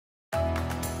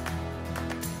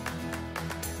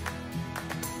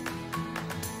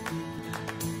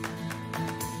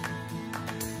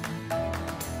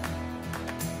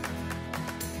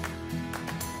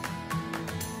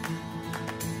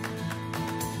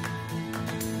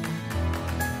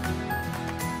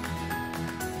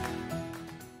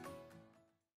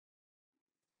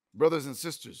Brothers and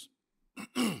sisters,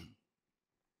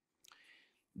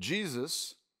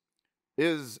 Jesus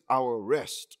is our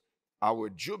rest,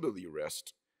 our jubilee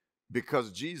rest,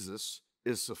 because Jesus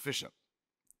is sufficient.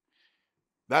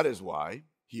 That is why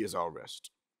he is our rest.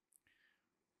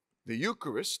 The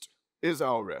Eucharist is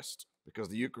our rest because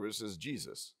the Eucharist is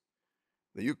Jesus.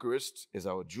 The Eucharist is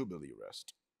our jubilee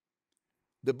rest.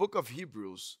 The book of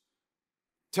Hebrews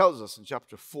tells us in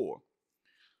chapter 4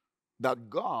 that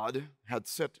God had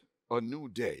set a new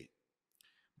day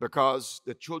because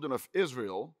the children of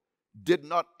Israel did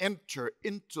not enter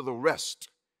into the rest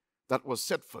that was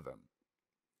set for them.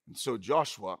 And so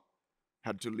Joshua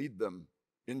had to lead them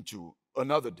into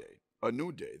another day, a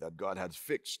new day that God had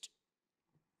fixed.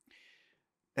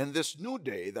 And this new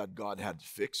day that God had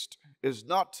fixed is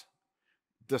not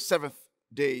the seventh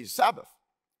day Sabbath.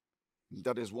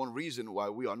 That is one reason why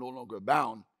we are no longer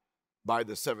bound by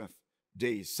the seventh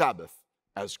day Sabbath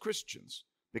as Christians,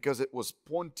 because it was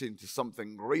pointing to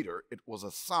something greater. It was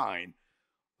a sign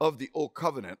of the old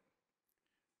covenant,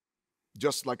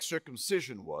 just like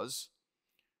circumcision was.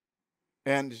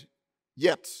 And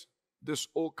yet, this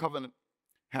old covenant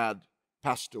had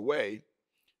passed away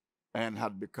and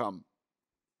had become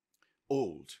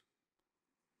old.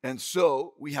 And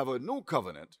so we have a new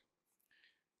covenant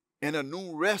and a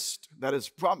new rest that is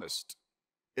promised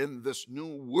in this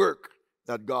new work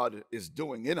that God is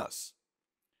doing in us.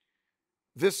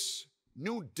 This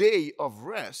new day of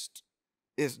rest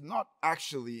is not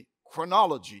actually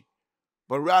chronology,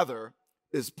 but rather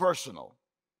is personal.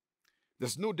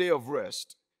 This new day of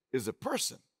rest is a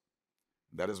person.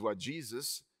 That is what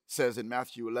Jesus says in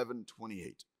Matthew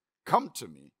 11:28. Come to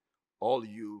me, all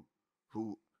you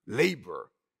who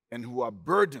labor and who are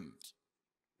burdened,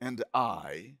 and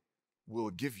I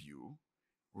will give you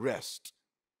rest.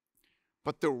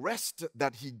 But the rest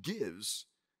that he gives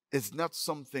is not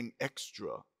something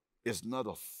extra, is not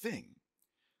a thing.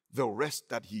 The rest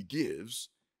that he gives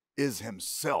is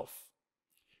himself.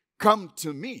 Come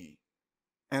to me,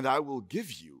 and I will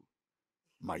give you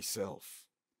myself.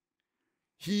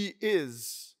 He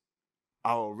is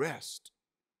our rest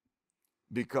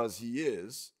because he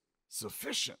is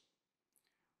sufficient.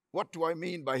 What do I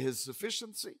mean by his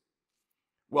sufficiency?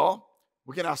 Well,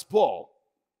 we can ask Paul.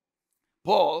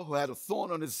 Paul, who had a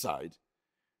thorn on his side,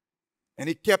 and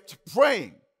he kept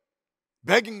praying,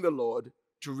 begging the Lord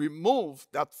to remove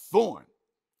that thorn.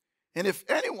 And if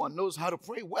anyone knows how to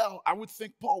pray well, I would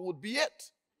think Paul would be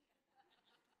it.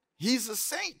 He's a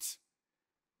saint.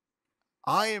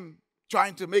 I am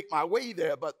trying to make my way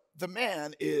there, but the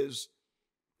man is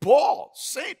Paul,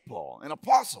 Saint Paul, an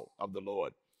apostle of the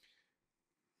Lord.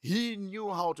 He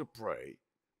knew how to pray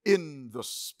in the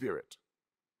Spirit.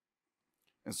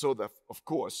 And so that, of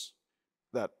course,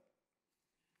 that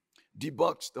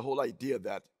debunks the whole idea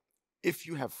that if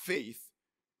you have faith,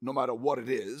 no matter what it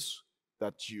is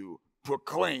that you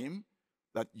proclaim,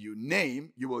 that you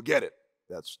name, you will get it.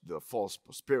 That's the false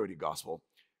prosperity gospel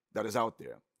that is out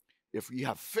there. If you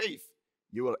have faith,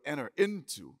 you will enter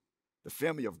into the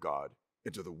family of God,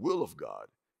 into the will of God,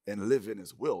 and live in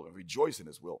his will and rejoice in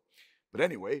his will. But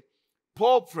anyway,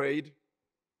 Paul prayed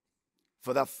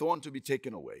for that thorn to be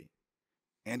taken away,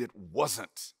 and it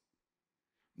wasn't.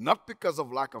 Not because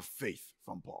of lack of faith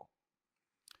from Paul,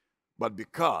 but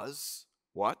because,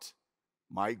 what?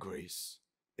 My grace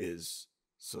is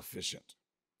sufficient.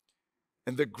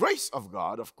 And the grace of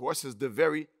God, of course, is the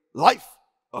very life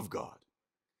of God.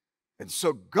 And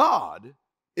so God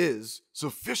is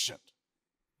sufficient.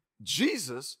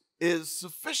 Jesus is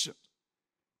sufficient.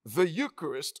 The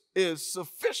Eucharist is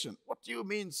sufficient. What do you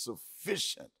mean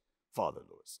sufficient, Father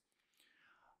Lewis?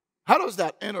 How does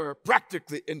that enter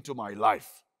practically into my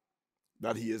life,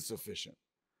 that he is sufficient?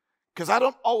 Because I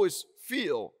don't always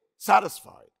feel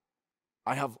satisfied.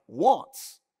 I have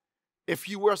wants. If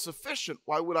he were sufficient,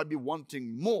 why would I be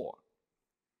wanting more?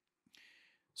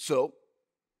 So,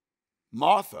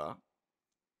 Martha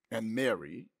and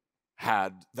Mary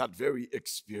had that very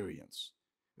experience,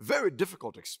 very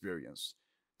difficult experience.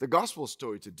 The gospel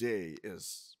story today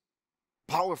is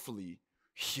powerfully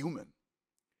human.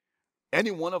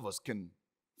 Any one of us can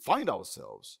find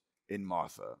ourselves in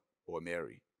Martha or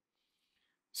Mary.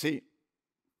 See,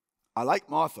 I like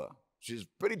Martha. She's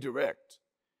pretty direct.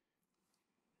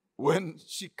 When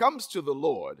she comes to the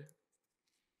Lord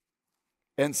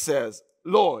and says,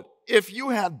 Lord, if you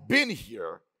had been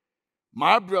here,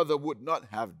 my brother would not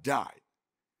have died.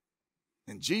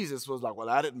 And Jesus was like, well,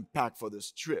 I didn't pack for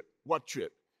this trip. What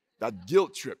trip? That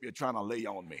guilt trip you're trying to lay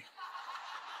on me.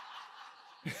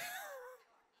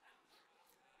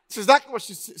 It's exactly what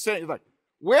she's saying. It's like,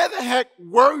 where the heck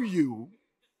were you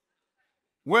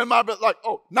When my brother, like,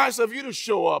 oh, nice of you to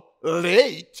show up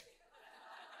late.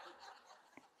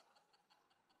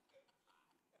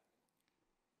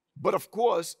 But of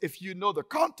course, if you know the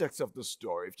context of the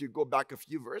story, if you go back a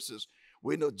few verses,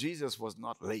 we know Jesus was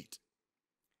not late.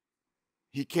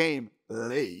 He came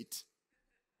late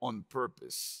on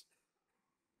purpose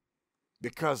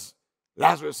because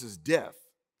Lazarus' death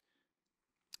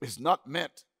is not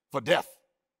meant for death.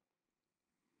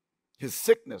 His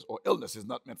sickness or illness is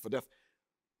not meant for death,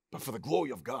 but for the glory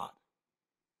of God.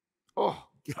 Oh,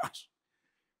 gosh.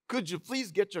 Could you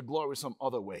please get your glory some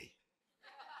other way?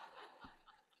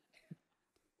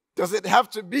 Does it have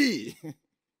to be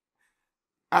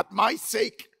at my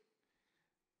sake?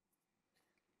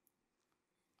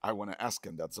 I want to ask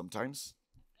him that sometimes.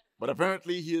 But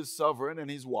apparently he is sovereign and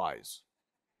he's wise.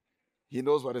 He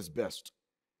knows what is best.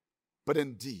 But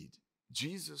indeed,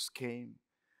 Jesus came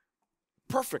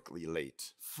perfectly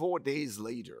late, 4 days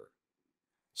later,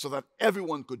 so that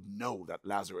everyone could know that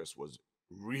Lazarus was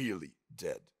really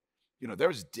dead. You know,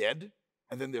 there's dead,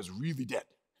 and then there's really dead.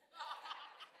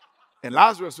 And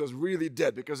Lazarus was really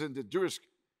dead because in the Jewish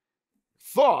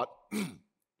thought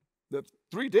that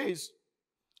 3 days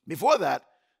before that,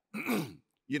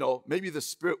 you know, maybe the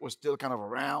spirit was still kind of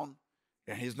around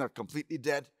and he's not completely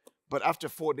dead. But after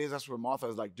 4 days, that's where Martha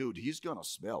is like, dude, he's going to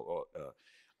smell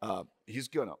or he's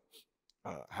going to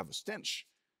have a stench.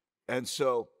 And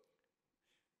so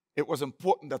it was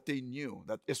important that they knew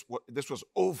that this was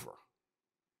over.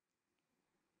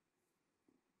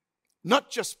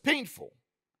 Not just painful,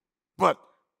 but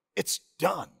it's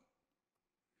done.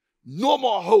 No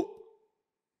more hope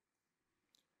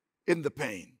in the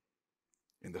pain,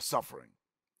 in the suffering.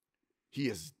 He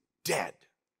is dead.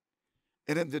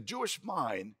 And in the Jewish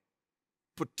mind,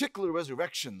 particular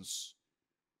resurrections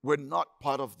were not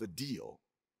part of the deal.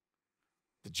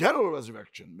 The general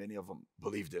resurrection, many of them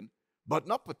believed in, but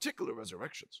not particular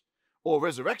resurrections or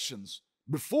resurrections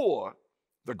before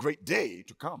the great day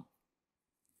to come.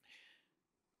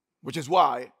 Which is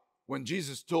why when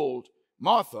Jesus told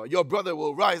Martha, your brother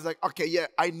will rise, like, okay, yeah,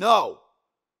 I know.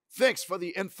 Thanks for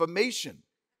the information,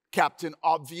 Captain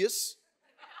Obvious.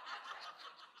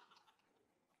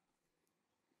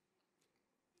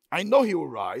 I know he will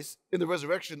rise in the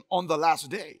resurrection on the last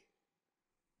day.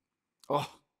 Oh,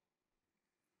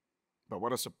 but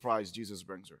what a surprise Jesus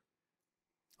brings her.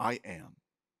 I am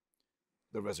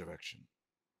the resurrection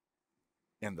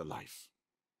and the life.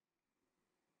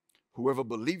 Whoever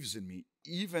believes in me,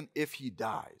 even if he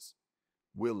dies,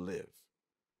 will live.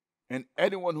 And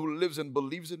anyone who lives and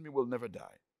believes in me will never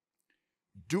die.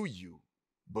 Do you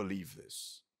believe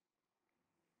this?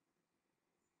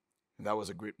 And that was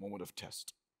a great moment of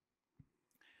test.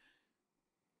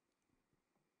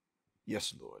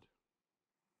 Yes, Lord.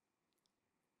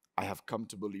 I have come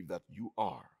to believe that you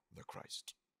are the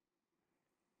Christ,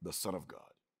 the Son of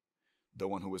God, the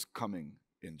one who is coming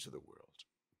into the world.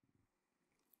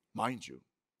 Mind you,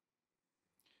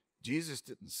 Jesus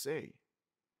didn't say,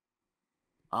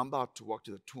 I'm about to walk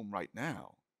to the tomb right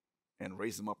now and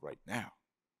raise him up right now.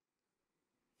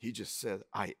 He just said,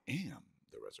 I am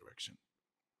the resurrection.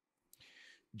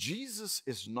 Jesus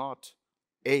is not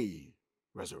a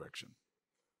resurrection.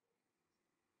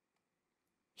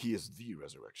 He is the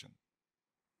resurrection.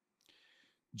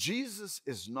 Jesus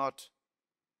is not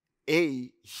a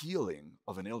healing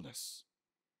of an illness.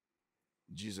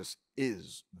 Jesus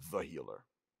is the healer.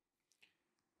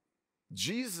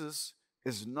 Jesus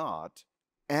is not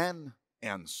an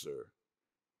answer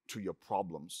to your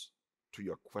problems, to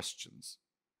your questions.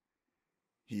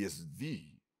 He is the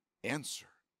answer.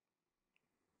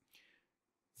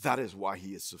 That is why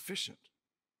he is sufficient.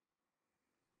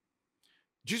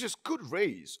 Jesus could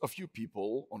raise a few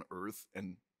people on earth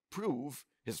and prove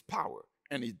his power,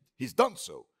 and he's done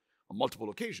so on multiple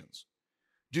occasions.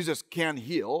 Jesus can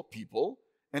heal people,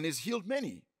 and he's healed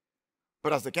many.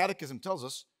 But as the Catechism tells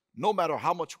us, no matter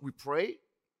how much we pray,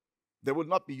 there will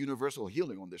not be universal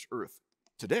healing on this earth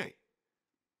today.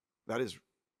 That is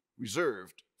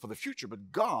reserved for the future.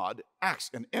 But God acts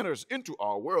and enters into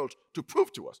our world to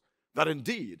prove to us that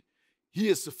indeed he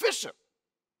is sufficient.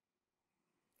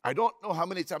 I don't know how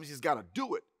many times he's got to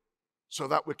do it so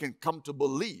that we can come to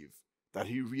believe that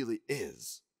he really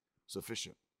is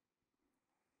sufficient.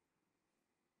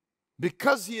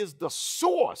 Because he is the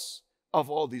source of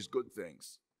all these good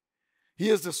things. He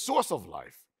is the source of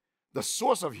life, the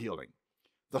source of healing,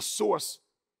 the source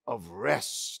of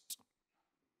rest.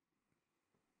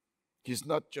 He's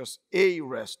not just a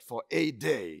rest for a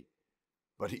day,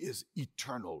 but he is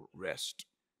eternal rest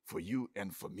for you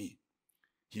and for me.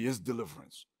 He is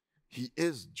deliverance. He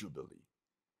is jubilee.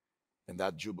 And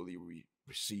that jubilee we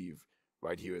receive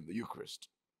right here in the Eucharist.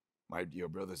 my dear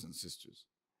brothers and sisters.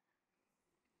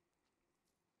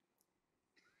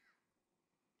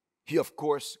 He, of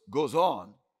course, goes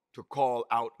on to call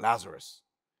out Lazarus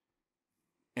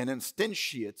and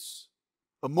instantiates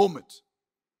a moment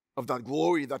of that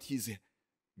glory that he's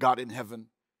got in heaven.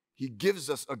 He gives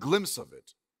us a glimpse of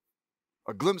it,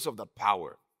 a glimpse of that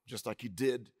power, just like he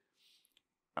did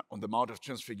on the Mount of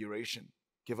Transfiguration.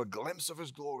 Give a glimpse of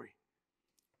his glory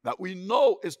that we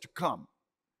know is to come.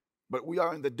 But we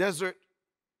are in the desert,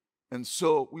 and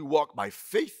so we walk by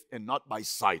faith and not by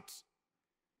sight.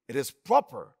 It is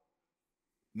proper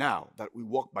now that we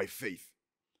walk by faith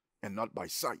and not by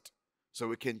sight, so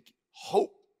we can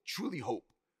hope, truly hope,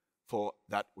 for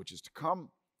that which is to come,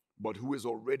 but who is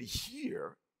already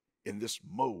here in this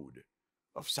mode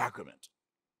of sacrament.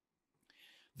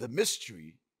 The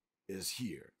mystery is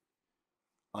here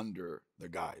under the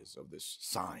guise of this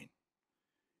sign.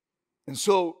 And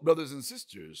so, brothers and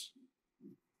sisters,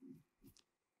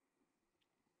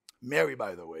 Mary,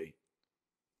 by the way,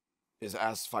 is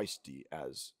as feisty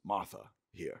as Martha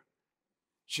here.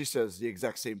 She says the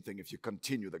exact same thing if you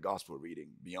continue the gospel reading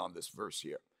beyond this verse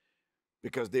here.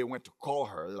 Because they went to call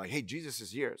her. They're like, hey, Jesus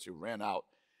is here. She ran out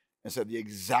and said the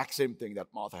exact same thing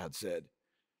that Martha had said.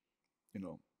 You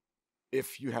know,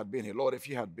 if you had been here, Lord, if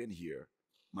you had been here,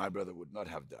 my brother would not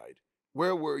have died.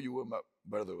 Where were you when my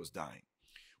brother was dying?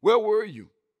 Where were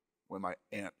you when my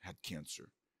aunt had cancer?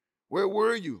 Where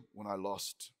were you when I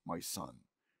lost my son?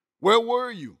 Where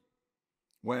were you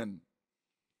when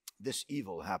this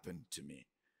evil happened to me?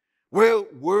 Where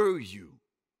were you?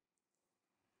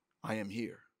 I am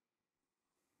here.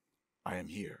 I am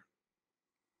here,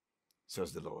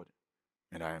 says the Lord,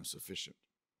 and I am sufficient.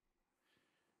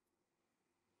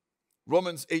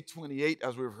 Romans 8:28,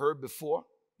 as we've heard before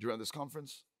during this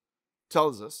conference,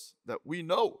 tells us that we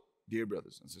know, dear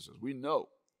brothers and sisters, we know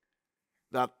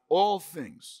that all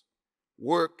things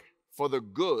work for the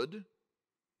good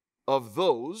of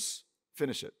those,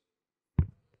 finish it,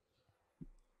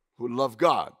 who love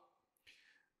God.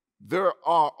 There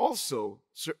are also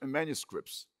certain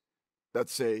manuscripts that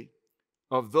say,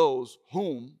 of those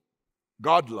whom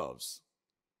God loves.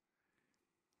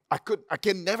 I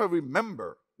can never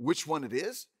remember which one it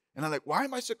is. And I'm like, why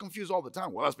am I so confused all the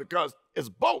time? Well, that's because it's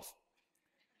both.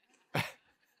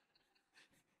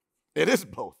 It is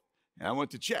both. And I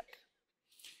went to check.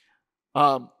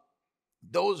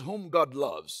 Those whom God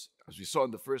loves, as we saw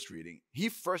in the first reading, he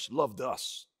first loved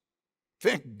us.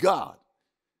 Thank God.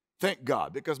 Thank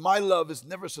God. Because my love is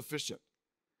never sufficient.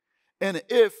 And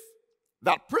if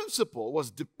that principle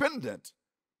was dependent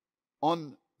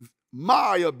on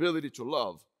my ability to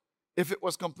love, if it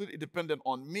was completely dependent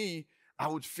on me, I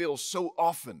would fail so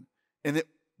often. And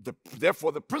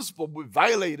therefore, the principle would be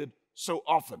violated so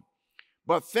often.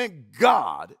 But thank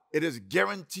God, it is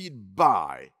guaranteed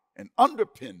by and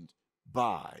underpinned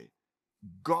by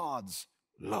God's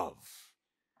love.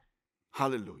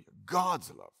 Hallelujah. God's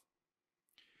love.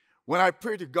 When I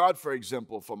pray to God, for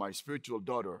example, for my spiritual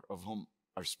daughter, of whom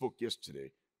I spoke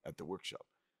yesterday at the workshop,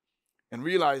 and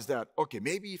realized that, okay,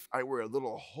 maybe if I were a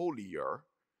little holier,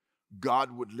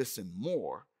 God would listen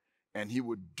more and he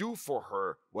would do for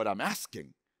her what I'm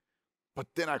asking. But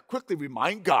then I quickly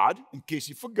remind God, in case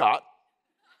he forgot,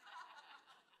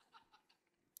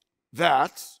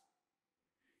 that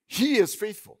he is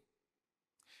faithful.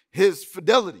 His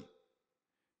fidelity,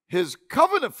 his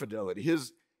covenant fidelity,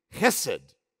 his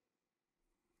hesed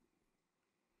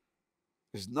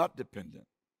is not dependent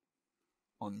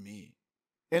on me.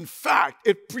 In fact,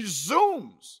 it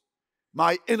presumes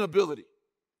my inability.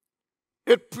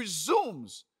 It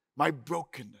presumes my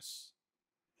brokenness.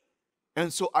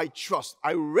 And so I trust,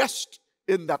 I rest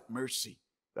in that mercy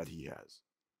that he has.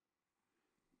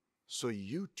 So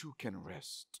you too can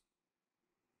rest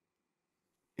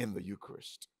in the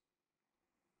Eucharist,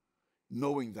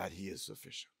 knowing that he is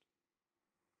sufficient.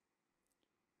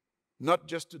 Not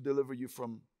just to deliver you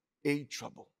from a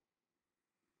trouble,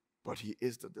 but he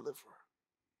is the deliverer.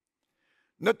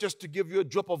 Not just to give you a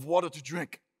drop of water to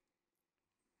drink.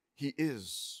 He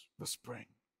is the spring.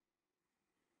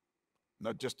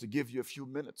 Not just to give you a few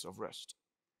minutes of rest.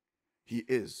 He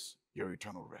is your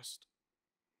eternal rest.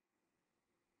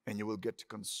 And you will get to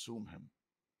consume him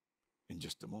in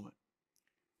just a moment.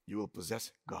 You will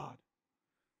possess God.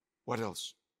 What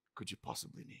else could you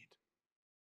possibly need?